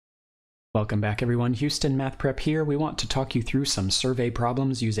Welcome back everyone, Houston Math Prep here. We want to talk you through some survey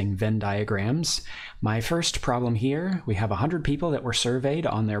problems using Venn diagrams. My first problem here, we have 100 people that were surveyed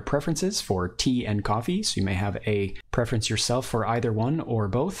on their preferences for tea and coffee. So you may have a preference yourself for either one or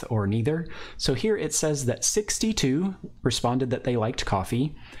both or neither. So here it says that 62 responded that they liked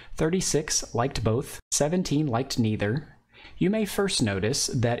coffee, 36 liked both, 17 liked neither. You may first notice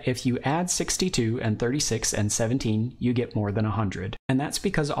that if you add 62 and 36 and 17, you get more than 100. And that's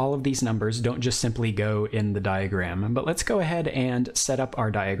because all of these numbers don't just simply go in the diagram. But let's go ahead and set up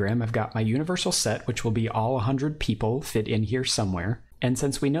our diagram. I've got my universal set, which will be all 100 people fit in here somewhere. And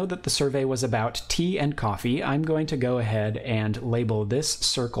since we know that the survey was about tea and coffee, I'm going to go ahead and label this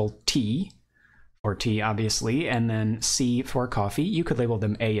circle T, or T obviously, and then C for coffee. You could label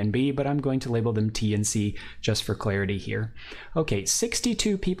them A and B, but I'm going to label them T and C just for clarity here. Okay,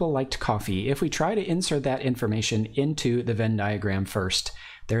 62 people liked coffee. If we try to insert that information into the Venn diagram first,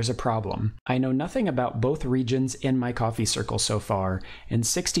 there's a problem. I know nothing about both regions in my coffee circle so far, and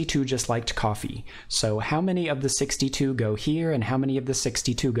 62 just liked coffee. So how many of the 62 go here and how many of the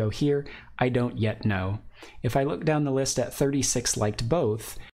 62 go here? I don't yet know. If I look down the list at 36 liked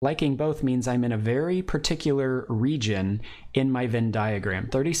both, liking both means I'm in a very particular region in my Venn diagram.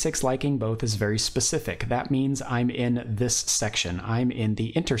 36 liking both is very specific. That means I'm in this section. I'm in the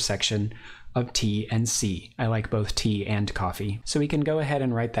intersection of T and C. I like both tea and coffee. So we can go ahead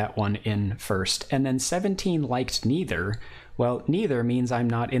and write that one in first. And then 17 liked neither. Well, neither means I'm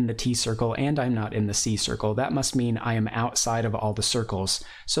not in the T circle and I'm not in the C circle. That must mean I am outside of all the circles.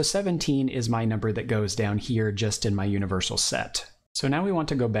 So 17 is my number that goes down here just in my universal set. So now we want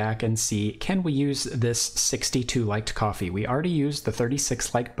to go back and see, can we use this 62 liked coffee? We already used the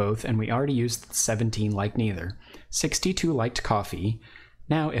 36 liked both, and we already used the 17 liked neither. 62 liked coffee.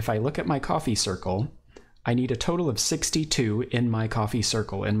 Now, if I look at my coffee circle, I need a total of 62 in my coffee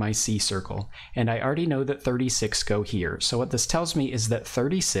circle, in my C circle, and I already know that 36 go here. So what this tells me is that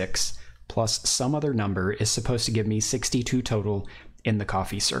 36 plus some other number is supposed to give me 62 total in the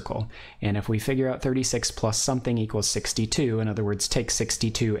coffee circle. And if we figure out 36 plus something equals 62, in other words, take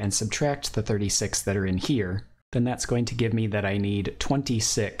 62 and subtract the 36 that are in here, then that's going to give me that I need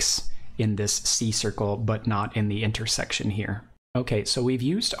 26 in this C circle, but not in the intersection here. Okay, so we've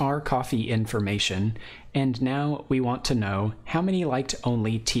used our coffee information, and now we want to know how many liked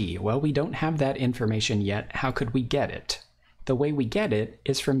only tea. Well, we don't have that information yet. How could we get it? The way we get it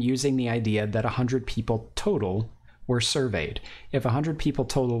is from using the idea that 100 people total were surveyed. If 100 people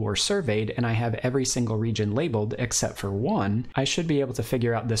total were surveyed and I have every single region labeled except for one, I should be able to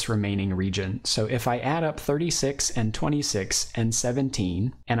figure out this remaining region. So if I add up 36 and 26 and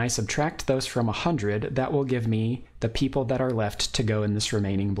 17 and I subtract those from 100, that will give me the people that are left to go in this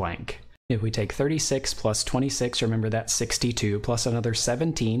remaining blank. If we take 36 plus 26, remember that's 62, plus another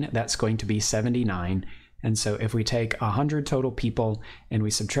 17, that's going to be 79. And so if we take 100 total people and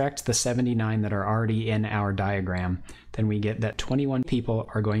we subtract the 79 that are already in our diagram, then we get that 21 people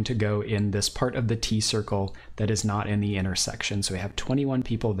are going to go in this part of the T circle that is not in the intersection. So we have 21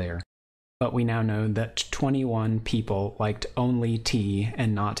 people there. But we now know that 21 people liked only tea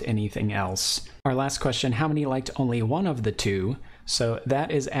and not anything else. Our last question, how many liked only one of the two? So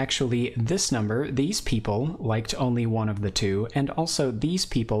that is actually this number. These people liked only one of the two, and also these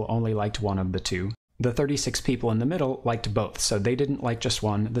people only liked one of the two. The 36 people in the middle liked both, so they didn't like just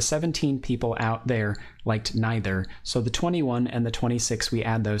one. The 17 people out there liked neither, so the 21 and the 26, we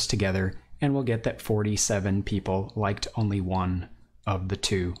add those together, and we'll get that 47 people liked only one of the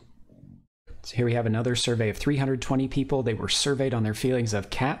two. So here we have another survey of 320 people. They were surveyed on their feelings of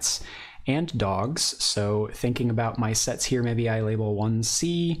cats and dogs. So thinking about my sets here, maybe I label one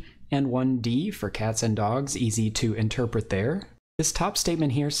C and one D for cats and dogs. Easy to interpret there. This top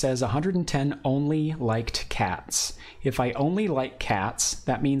statement here says 110 only liked cats. If I only like cats,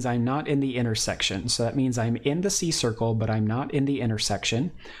 that means I'm not in the intersection. So that means I'm in the C circle, but I'm not in the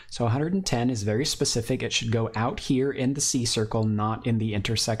intersection. So 110 is very specific. It should go out here in the C circle, not in the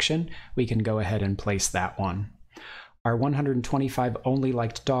intersection. We can go ahead and place that one. Our 125 only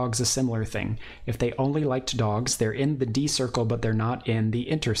liked dogs, a similar thing. If they only liked dogs, they're in the D circle, but they're not in the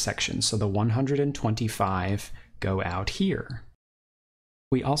intersection. So the 125 go out here.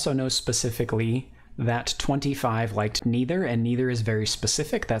 We also know specifically that 25 liked neither, and neither is very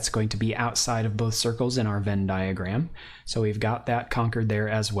specific. That's going to be outside of both circles in our Venn diagram. So we've got that conquered there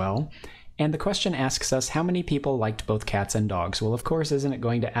as well. And the question asks us how many people liked both cats and dogs. Well, of course, isn't it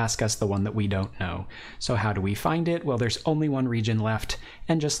going to ask us the one that we don't know? So how do we find it? Well, there's only one region left,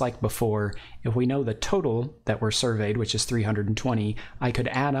 and just like before, if we know the total that we're surveyed, which is 320, I could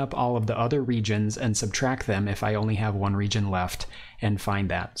add up all of the other regions and subtract them if I only have one region left and find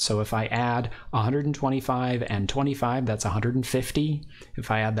that. So if I add 125 and 25, that's 150.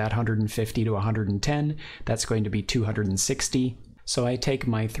 If I add that 150 to 110, that's going to be 260. So I take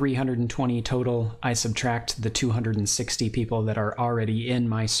my 320 total, I subtract the 260 people that are already in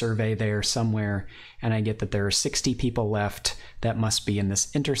my survey there somewhere, and I get that there are 60 people left that must be in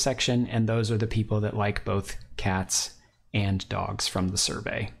this intersection, and those are the people that like both cats and dogs from the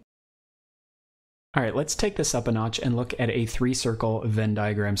survey. All right, let's take this up a notch and look at a three-circle Venn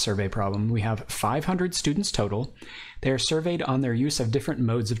diagram survey problem. We have 500 students total. They are surveyed on their use of different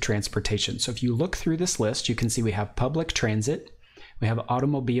modes of transportation. So if you look through this list, you can see we have public transit, we have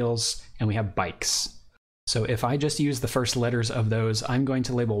automobiles, and we have bikes. So if I just use the first letters of those, I'm going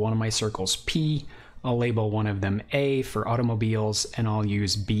to label one of my circles P, I'll label one of them A for automobiles, and I'll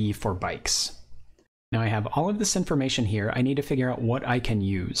use B for bikes. Now I have all of this information here. I need to figure out what I can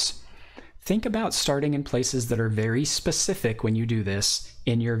use. Think about starting in places that are very specific when you do this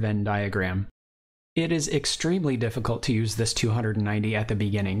in your Venn diagram. It is extremely difficult to use this 290 at the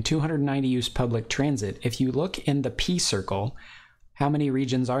beginning. 290 use public transit. If you look in the P circle, how many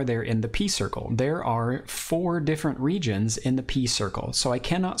regions are there in the P circle? There are 4 different regions in the P circle, so I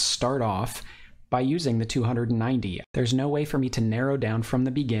cannot start off by using the 290. There's no way for me to narrow down from the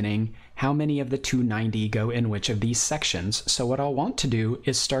beginning how many of the 290 go in which of these sections, so what I'll want to do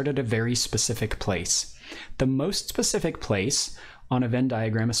is start at a very specific place. The most specific place on a Venn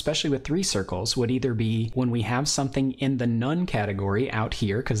diagram, especially with 3 circles, would either be when we have something in the none category out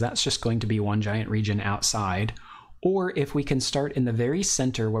here, because that's just going to be one giant region outside, or if we can start in the very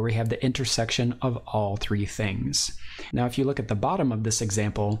center where we have the intersection of all 3 things. Now, if you look at the bottom of this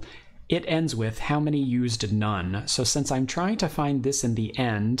example, it ends with how many used none. So since I'm trying to find this in the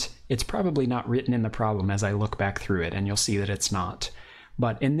end, it's probably not written in the problem as I look back through it, and you'll see that it's not.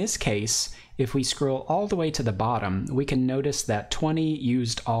 But in this case, if we scroll all the way to the bottom, we can notice that 20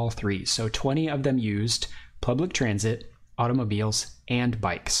 used all 3. So 20 of them used public transit, automobiles, and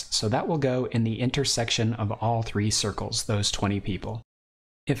bikes. So that will go in the intersection of all 3 circles, those 20 people.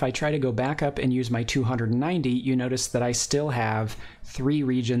 If I try to go back up and use my 290, you notice that I still have 3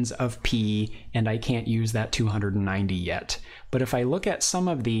 regions of P, and I can't use that 290 yet. But if I look at some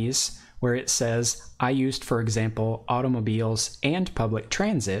of these where it says I used, for example, automobiles and public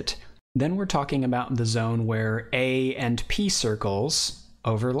transit, then we're talking about the zone where A and P circles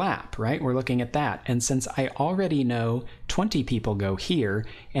overlap, right? We're looking at that. And since I already know 20 people go here,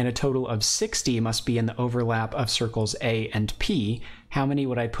 and a total of 60 must be in the overlap of circles A and P, how many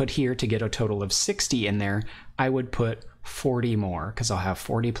would I put here to get a total of 60 in there? I would put 40 more, because I'll have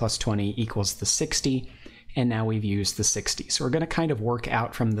 40 plus 20 equals the 60, and now we've used the 60. So we're going to kind of work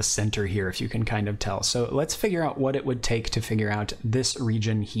out from the center here, if you can kind of tell. So let's figure out what it would take to figure out this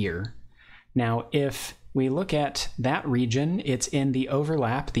region here. Now, if we look at that region, it's in the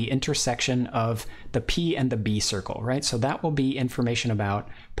overlap, the intersection of the P and the B circle, right? So that will be information about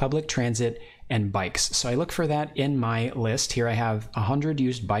public transit and bikes. So I look for that in my list. Here I have 100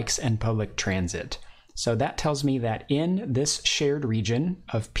 used bikes and public transit. So that tells me that in this shared region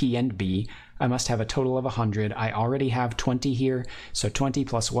of P and B, I must have a total of 100. I already have 20 here, so 20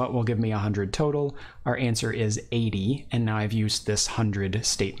 plus what will give me 100 total? Our answer is 80, and now I've used this 100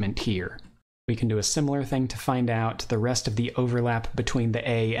 statement here. We can do a similar thing to find out the rest of the overlap between the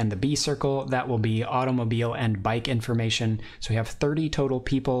A and the B circle. That will be automobile and bike information. So we have 30 total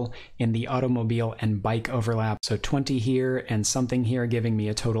people in the automobile and bike overlap. So 20 here and something here giving me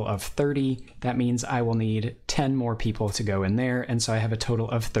a total of 30. That means I will need 10 more people to go in there. And so I have a total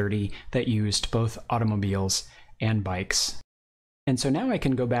of 30 that used both automobiles and bikes. And so now I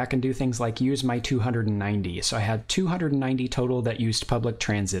can go back and do things like use my 290. So I had 290 total that used public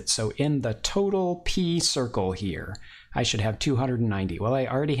transit. So in the total P circle here, I should have 290. Well, I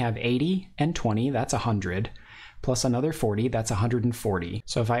already have 80 and 20, that's 100, plus another 40, that's 140.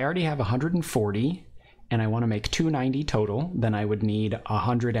 So if I already have 140 and I want to make 290 total, then I would need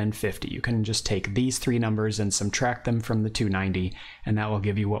 150. You can just take these 3 numbers and subtract them from the 290, and that will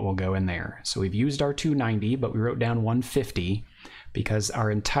give you what will go in there. So we've used our 290, but we wrote down 150 because our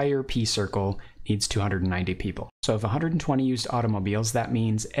entire P circle needs 290 people. So if 120 used automobiles, that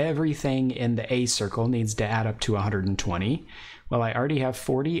means everything in the A circle needs to add up to 120. Well, I already have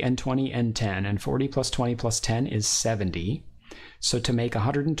 40 and 20 and 10, and 40 plus 20 plus 10 is 70. So to make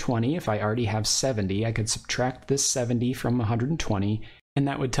 120, if I already have 70, I could subtract this 70 from 120, And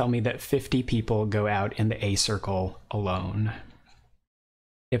that would tell me that 50 people go out in the A circle alone.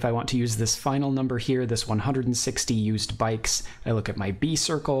 If I want to use this final number here, this 160 used bikes, I look at my B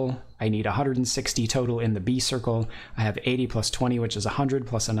circle. I need 160 total in the B circle. I have 80 plus 20, which is 100,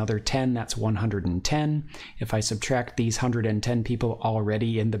 plus another 10, that's 110. If I subtract these 110 people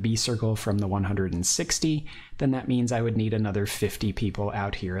already in the B circle from the 160, then that means I would need another 50 people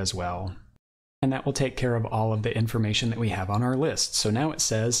out here as well. And that will take care of all of the information that we have on our list. So now it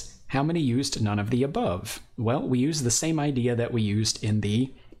says, how many used none of the above? Well, we use the same idea that we used in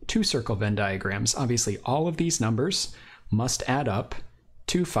the two-circle Venn diagrams. Obviously, all of these numbers must add up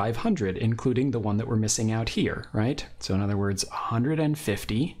to 500, including the one that we're missing out here, right? So in other words,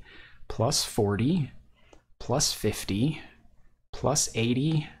 150 plus 40 plus 50 plus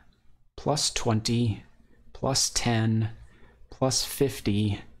 80 plus 20 plus 10 plus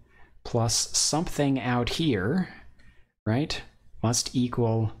 50 plus something out here, right, must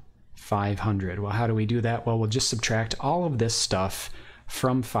equal 500. Well, how do we do that? Well, we'll just subtract all of this stuff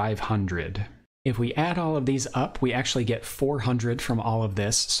from 500. If we add all of these up, we actually get 400 from all of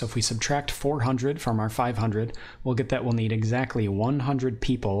this. So if we subtract 400 from our 500, we'll get that we'll need exactly 100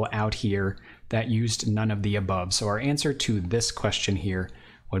 people out here that used none of the above. So our answer to this question here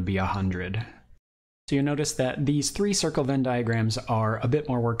would be 100. So you notice that these three-circle Venn diagrams are a bit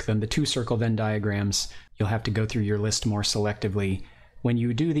more work than the two-circle Venn diagrams. You'll have to go through your list more selectively. When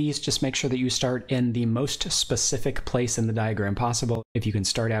you do these, just make sure that you start in the most specific place in the diagram possible. If you can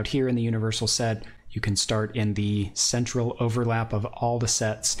start out here in the universal set, you can start in the central overlap of all the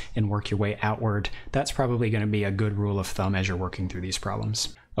sets and work your way outward. That's probably going to be a good rule of thumb as you're working through these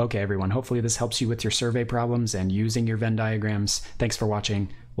problems. Okay, everyone, hopefully this helps you with your survey problems and using your Venn diagrams. Thanks for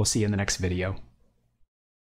watching. We'll see you in the next video.